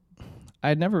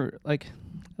never, like,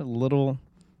 a little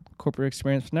corporate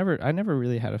experience. I never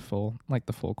really had the full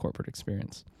corporate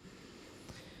experience.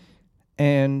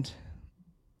 And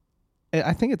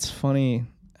I think it's funny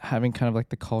having kind of like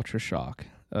the culture shock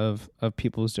of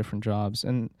people's different jobs,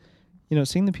 and, you know,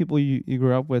 seeing the people you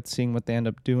grew up with, seeing what they end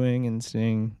up doing, and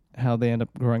seeing how they end up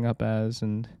growing up as,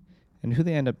 and who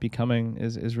they end up becoming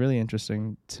is really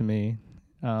interesting to me.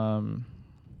 A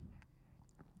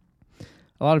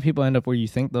lot of people end up where you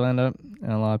think they'll end up,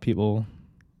 and a lot of people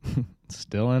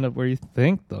still end up where you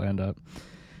think they'll end up,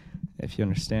 if you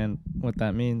understand what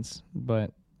that means.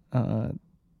 But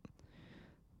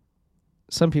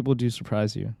some people do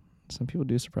surprise you.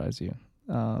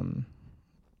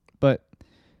 But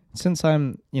since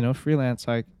I'm, you know, freelance,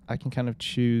 I can kind of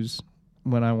choose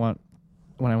when I want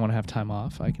to have time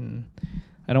off. I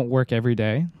don't work every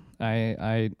day.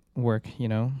 I work, you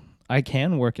know, I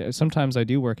can work. Sometimes I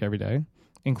do work every day,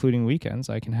 including weekends.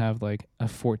 I can have like a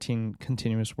 14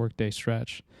 continuous workday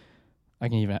stretch. I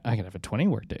can have a 20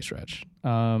 workday stretch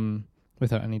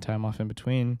without any time off in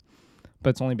between.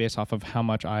 But it's only based off of how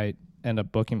much I end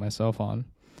up booking myself on.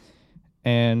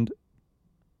 And,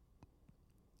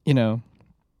 you know,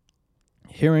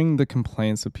 hearing the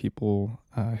complaints of people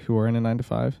who are in a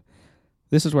 9-to-5,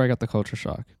 this is where I got the culture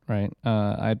shock, right?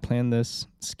 I had planned this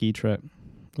ski trip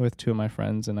with two of my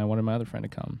friends, and I wanted my other friend to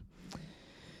come.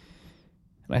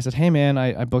 And I said, hey, man,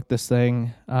 I booked this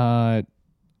thing.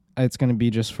 It's going to be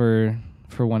just for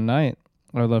one night.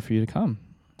 I'd love for you to come.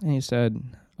 And he said,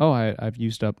 oh, I've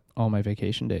used up all my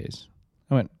vacation days.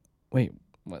 I went, wait,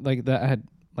 like that had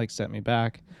like set me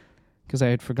back, because I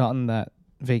had forgotten that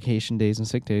vacation days and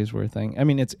sick days were a thing. I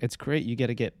mean, it's great. You get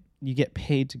to get you get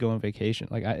paid to go on vacation.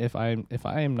 Like if I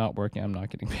am not working, I'm not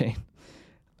getting paid.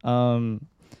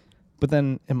 But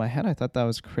then in my head, I thought that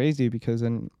was crazy because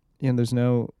then, there's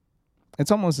no. It's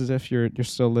almost as if you're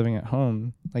still living at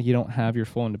home. Like you don't have your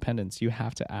full independence. You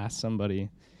have to ask somebody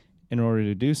in order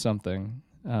to do something.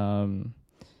 And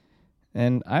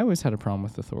I always had a problem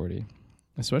with authority,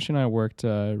 especially when I worked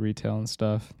retail and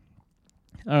stuff.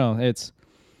 I don't know. It's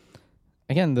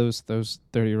again those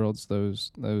 30-year-olds,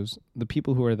 the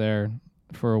people who are there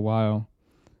for a while.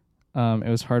 It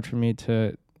was hard for me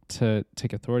to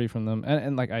take authority from them,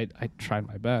 and like I tried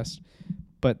my best,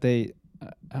 but they.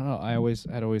 I don't know.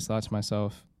 I'd always thought to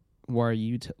myself, why are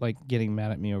you like getting mad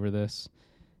at me over this?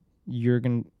 You're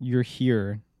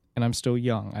here, and I'm still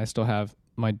young. I still have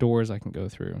my doors I can go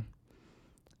through.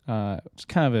 It's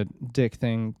kind of a dick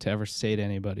thing to ever say to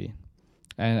anybody,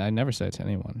 and I never said it to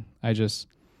anyone. I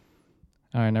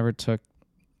never took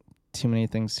too many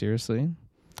things seriously.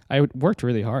 I worked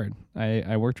really hard.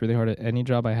 I worked really hard at any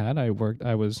job I had. I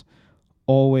was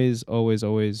always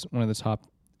one of the top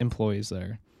employees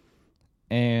there.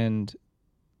 And,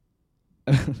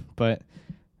 but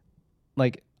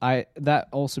like that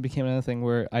also became another thing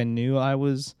where I knew I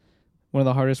was one of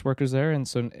the hardest workers there. And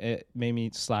so it made me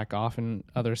slack off in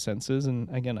other senses.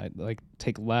 And again, I like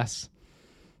take less,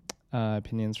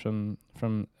 opinions from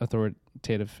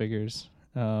authoritative figures.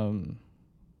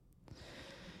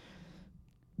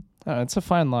 It's a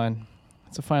fine line.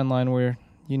 It's a fine line where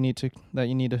you need to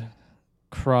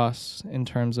cross in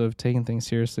terms of taking things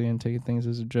seriously and taking things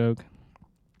as a joke.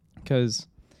 Because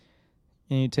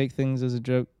you take things as a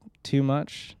joke too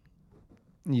much,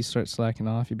 you start slacking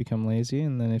off, you become lazy,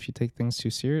 and then if you take things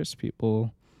too serious,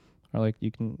 people are like,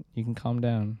 you can calm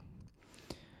down.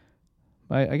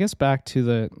 I guess back to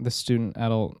the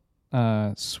student-adult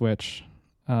switch.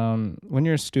 When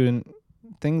you're a student,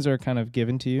 things are kind of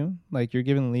given to you, like you're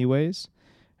given leeways,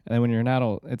 and then when you're an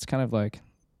adult, it's kind of like,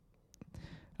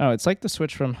 it's like the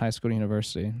switch from high school to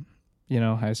university.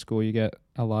 High school, you get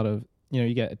a lot of,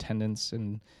 you get attendance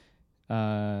and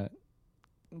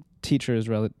teachers,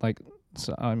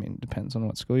 depends on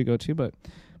what school you go to, but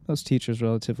most teachers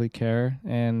relatively care,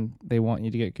 and they want you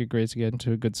to get good grades to get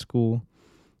into a good school.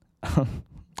 And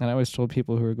I always told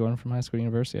people who were going from high school to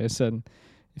university, I said,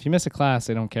 if you miss a class,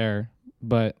 they don't care,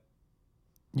 but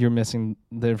you're missing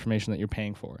the information that you're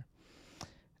paying for.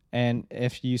 And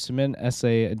if you submit an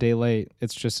essay a day late,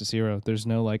 it's just a 0. There's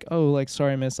no like, oh, like,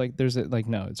 sorry, miss. Like,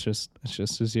 no, it's just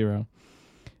a 0.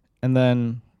 And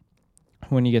then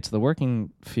when you get to the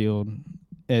working field,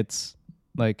 it's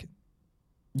like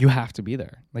you have to be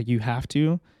there. Like you have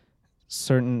to.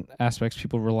 Certain aspects,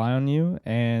 people rely on you.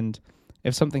 And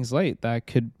if something's late, that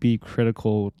could be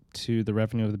critical to the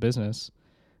revenue of the business.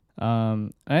 I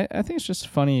think it's just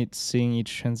funny seeing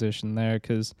each transition there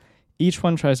because each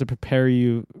one tries to prepare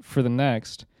you for the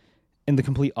next in the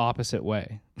complete opposite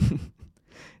way.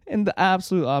 In the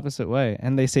absolute opposite way.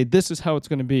 And they say, this is how it's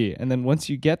going to be. And then once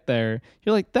you get there,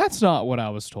 you're like, that's not what I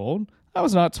was told. I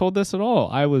was not told this at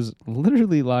all. I was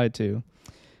literally lied to.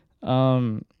 I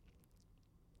don't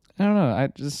know.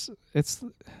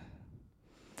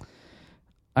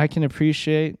 I can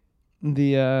appreciate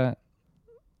the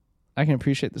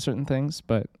certain things,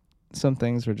 but some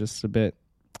things were just a bit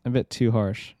too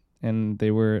harsh. And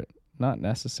they were not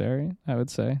necessary, I would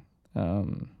say.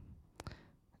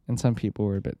 And some people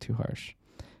were a bit too harsh.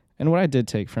 And what I did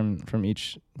take from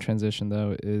each transition,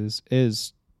 though, is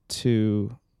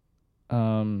to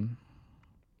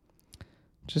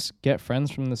just get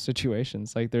friends from the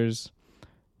situations. Like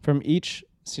from each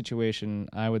situation,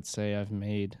 I would say I've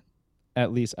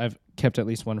kept at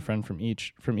least one friend from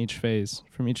each phase,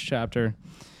 from each chapter.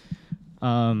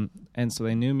 And so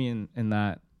they knew me in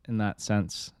that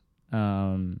sense.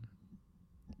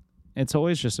 It's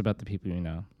always just about the people you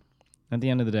know. At the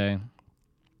end of the day,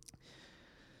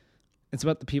 it's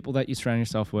about the people that you surround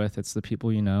yourself with. It's the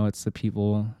people you know. It's the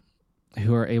people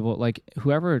who are able, like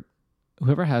whoever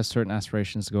has certain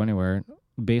aspirations to go anywhere,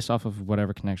 based off of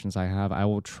whatever connections I have, I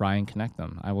will try and connect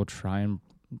them. I will try and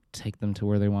take them to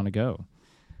where they want to go.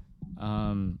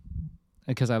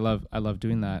 Because I love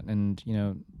doing that. And,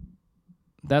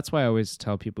 that's why I always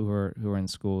tell people who are in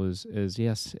school is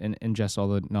yes, and ingest all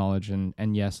the knowledge and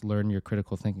yes, learn your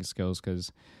critical thinking skills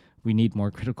because we need more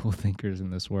critical thinkers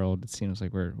in this world. It seems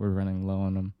like we're running low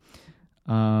on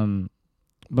them.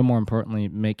 But more importantly,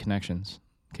 make connections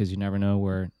because you never know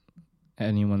where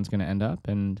anyone's going to end up.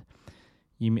 And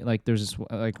you meet, like, there's this,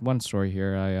 like one story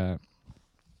here.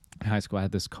 In high school, I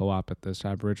had this co-op at this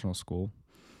Aboriginal school,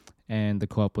 and the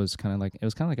co-op was kind of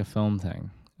like a film thing.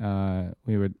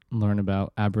 We would learn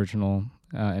about Aboriginal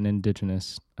and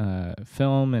Indigenous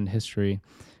film and history.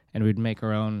 and we'd make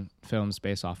our own films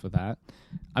based off of that.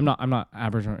 I'm not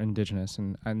Aboriginal or Indigenous,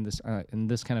 and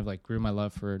this kind of like grew my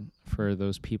love for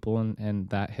those people and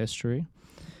that history.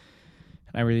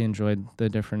 And I really enjoyed the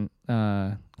different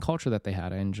culture that they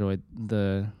had. I enjoyed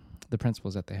the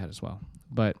principles that they had as well.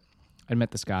 But I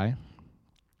met this guy.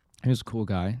 He was a cool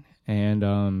guy, and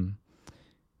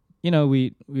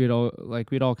we'd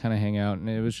all kind of hang out, and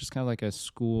it was just kind of like a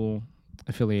school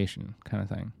affiliation kind of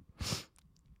thing.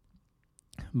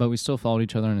 But we still followed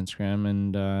each other on Instagram,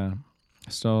 and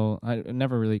I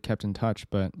never really kept in touch,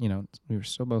 but we were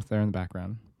still both there in the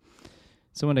background.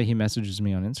 So one day he messages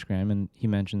me on Instagram, and he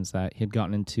mentions that he had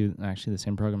gotten into actually the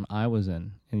same program I was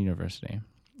in university,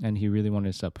 and he really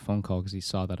wanted to set up a phone call because he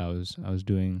saw that I was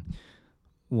doing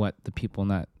what the people in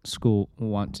that school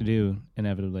want to do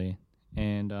inevitably.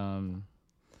 And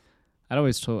I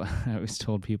always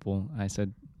told people, I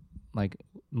said, like,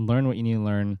 learn what you need to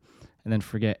learn, and then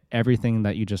forget everything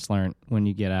that you just learned when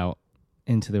you get out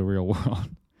into the real world.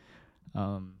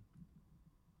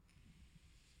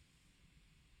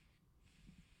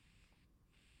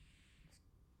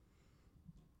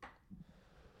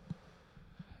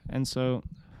 And so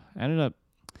I ended up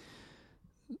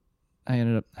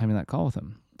having that call with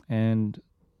him. And,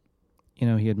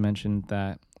 he had mentioned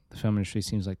that the film industry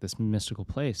seems like this mystical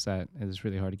place that is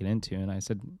really hard to get into. And I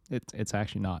said, it's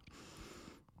actually not.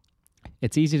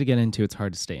 It's easy to get into. It's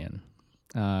hard to stay in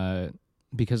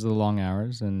because of the long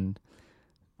hours. And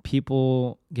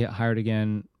people get hired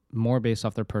again more based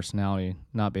off their personality,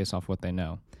 not based off what they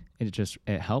know.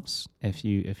 It helps if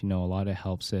you know a lot. It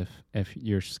helps if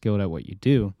you're skilled at what you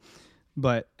do.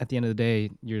 But at the end of the day,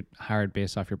 you're hired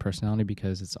based off your personality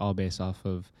because it's all based off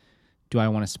of, do I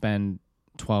want to spend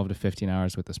 12 to 15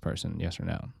 hours with this person? Yes or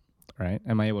no? Right?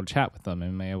 Am I able to chat with them?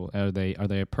 Are they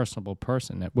a personable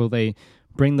person? Will they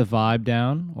bring the vibe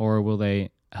down, or will they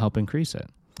help increase it?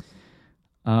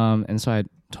 And so I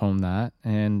told him that,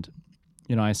 and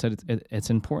I said it's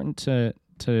important to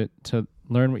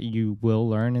learn what you will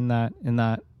learn in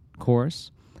that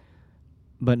course,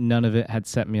 but none of it had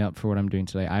set me up for what I'm doing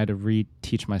today. I had to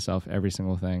reteach myself every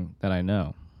single thing that I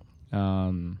know.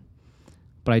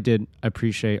 But I did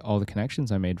appreciate all the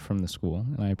connections I made from the school,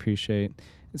 and I appreciate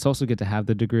it's also good to have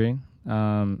the degree.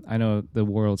 I know the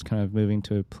world's kind of moving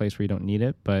to a place where you don't need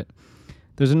it, but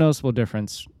there's a noticeable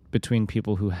difference between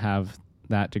people who have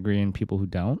that degree and people who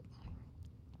don't.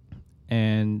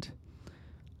 And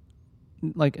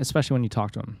like, especially when you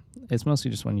talk to them, it's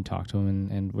mostly just when you talk to them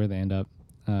and where they end up.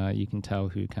 You can tell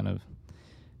who kind of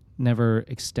never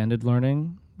extended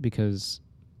learning, because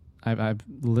I've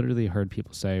literally heard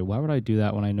people say, why would I do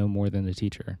that when I know more than the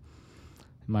teacher?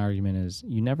 And my argument is,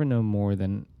 you never know more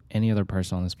than any other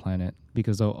person on this planet,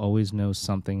 because they'll always know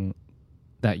something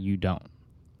that you don't.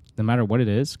 No matter what it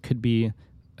is, could be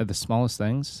the smallest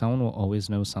things. Someone will always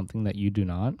know something that you do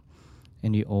not,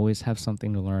 and you always have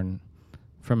something to learn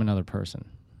from another person.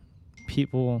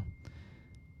 People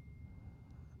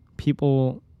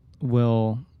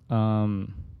will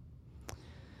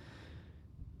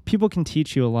people can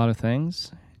teach you a lot of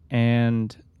things,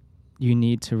 and you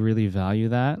need to really value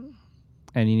that,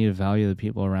 and you need to value the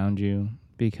people around you,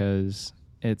 because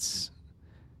it's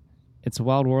a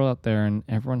wild world out there, and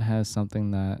everyone has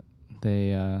something that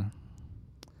they I'm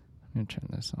gonna turn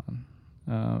this on.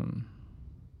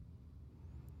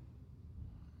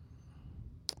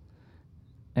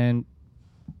 And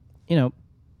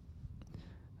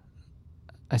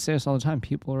I say this all the time,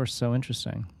 people are so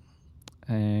interesting,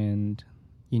 and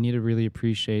you need to really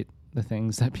appreciate the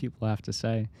things that people have to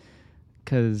say,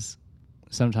 because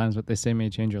sometimes what they say may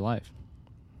change your life.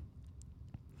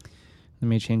 They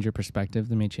may change your perspective,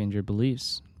 they may change your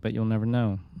beliefs, but you'll never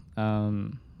know.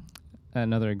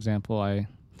 Another example, I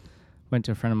went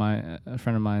to a friend of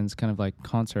mine's kind of like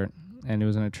concert, and it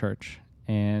was in a church,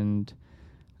 and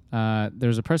there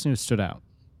was a person who stood out,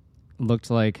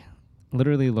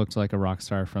 literally looked like a rock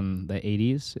star from the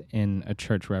 80s in a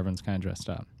church where everyone's kind of dressed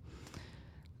up.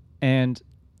 And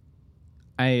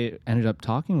I ended up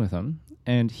talking with him,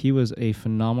 and he was a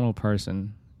phenomenal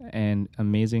person and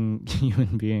amazing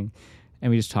human being. And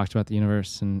we just talked about the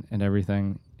universe and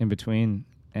everything in between,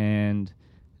 and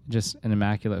just an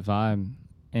immaculate vibe.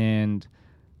 And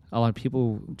a lot of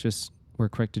people just were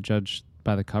quick to judge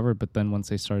by the cover, but then once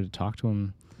they started to talk to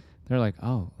him, they're like,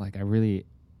 oh, like, I really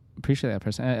appreciate that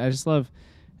person. I just love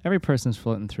every person's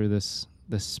floating through this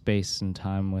space and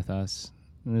time with us.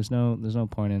 And there's no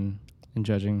point in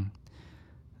judging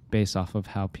based off of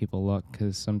how people look,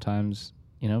 because sometimes,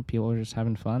 people are just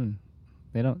having fun.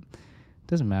 It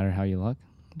doesn't matter how you look.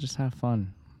 Just have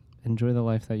fun. Enjoy the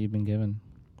life that you've been given.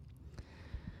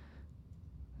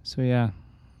 So yeah,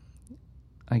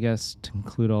 I guess to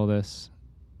conclude all this,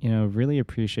 really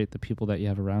appreciate the people that you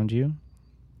have around you,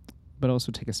 but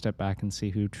also take a step back and see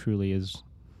who truly is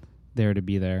there to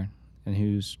be there and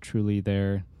who's truly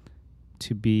there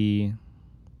to be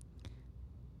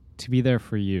there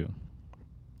for you.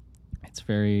 It's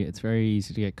very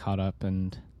easy to get caught up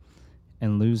and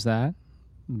lose that,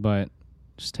 but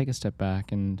just take a step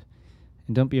back and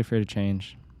don't be afraid to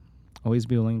change. Always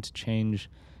be willing to change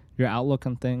your outlook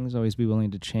on things. Always be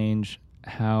willing to change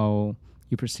how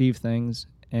you perceive things.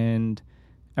 And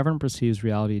everyone perceives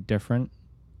reality different,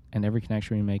 and every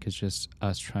connection we make is just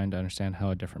us trying to understand how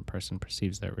a different person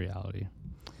perceives their reality.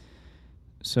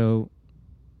 So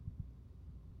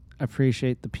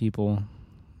appreciate the people.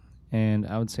 And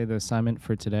I would say the assignment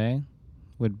for today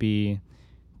would be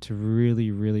to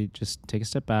really, really just take a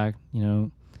step back,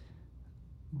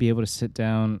 be able to sit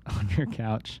down on your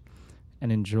couch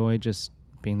and enjoy just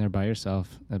being there by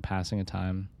yourself and passing a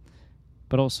time,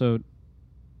 but also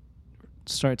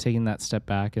start taking that step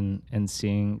back and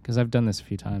seeing, because I've done this a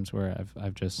few times where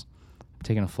I've just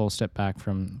taken a full step back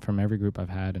from every group I've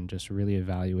had and just really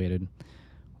evaluated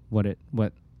what it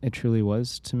truly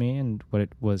was to me and what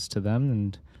it was to them,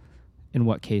 and in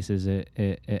what cases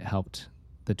it helped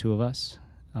the two of us.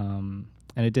 And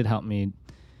it did help me.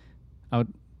 I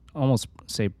would almost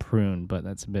say prune, but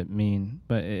that's a bit mean.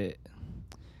 But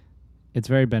it's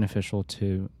very beneficial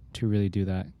to really do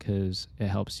that, because it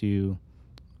helps you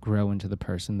grow into the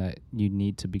person that you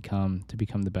need to become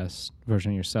the best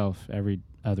version of yourself every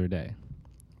other day,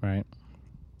 right?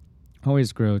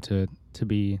 Always grow to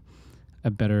be a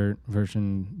better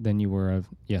version than you were of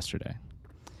yesterday.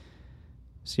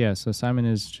 So yeah, so Simon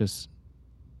is just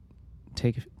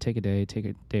take a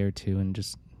day or two and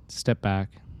just step back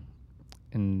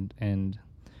and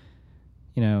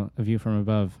a view from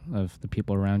above of the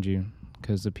people around you,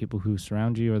 because the people who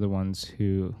surround you are the ones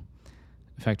who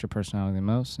affect your personality the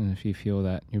most. And if you feel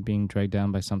that you're being dragged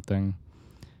down by something,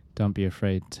 don't be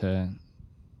afraid to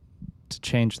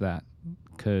change that,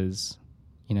 because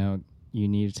you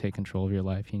need to take control of your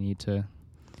life. You need to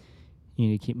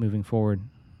keep moving forward,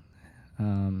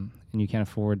 and you can't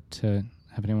afford to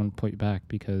have anyone pull you back,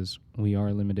 because we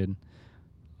are limited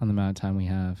on the amount of time we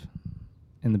have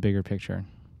in the bigger picture.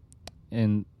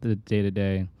 In the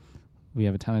day-to-day, we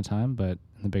have a ton of time, but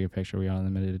in the bigger picture, we are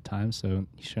limited time, so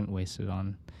you shouldn't waste it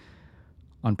on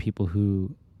people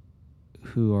who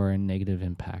are a negative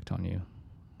impact on you.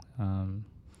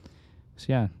 So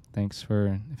yeah, thanks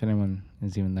if anyone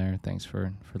is even there, thanks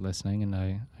for listening, and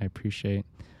I appreciate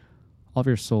all of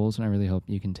your souls, and I really hope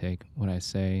you can take what I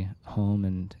say home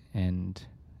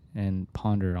and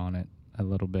ponder on it a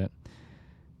little bit,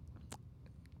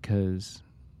 because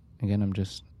again, I'm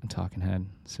just a talking head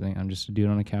I'm just a dude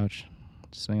on a couch,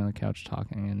 sitting on the couch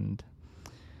talking, and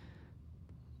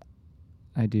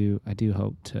I do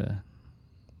hope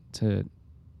to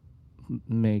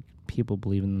make people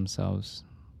believe in themselves,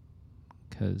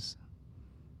 because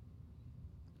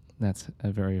that's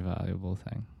a very valuable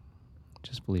thing.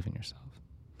 Just believe in yourself.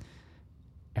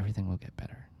 Everything will get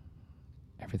better.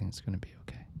 Everything's going to be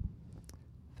okay.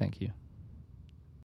 Thank you.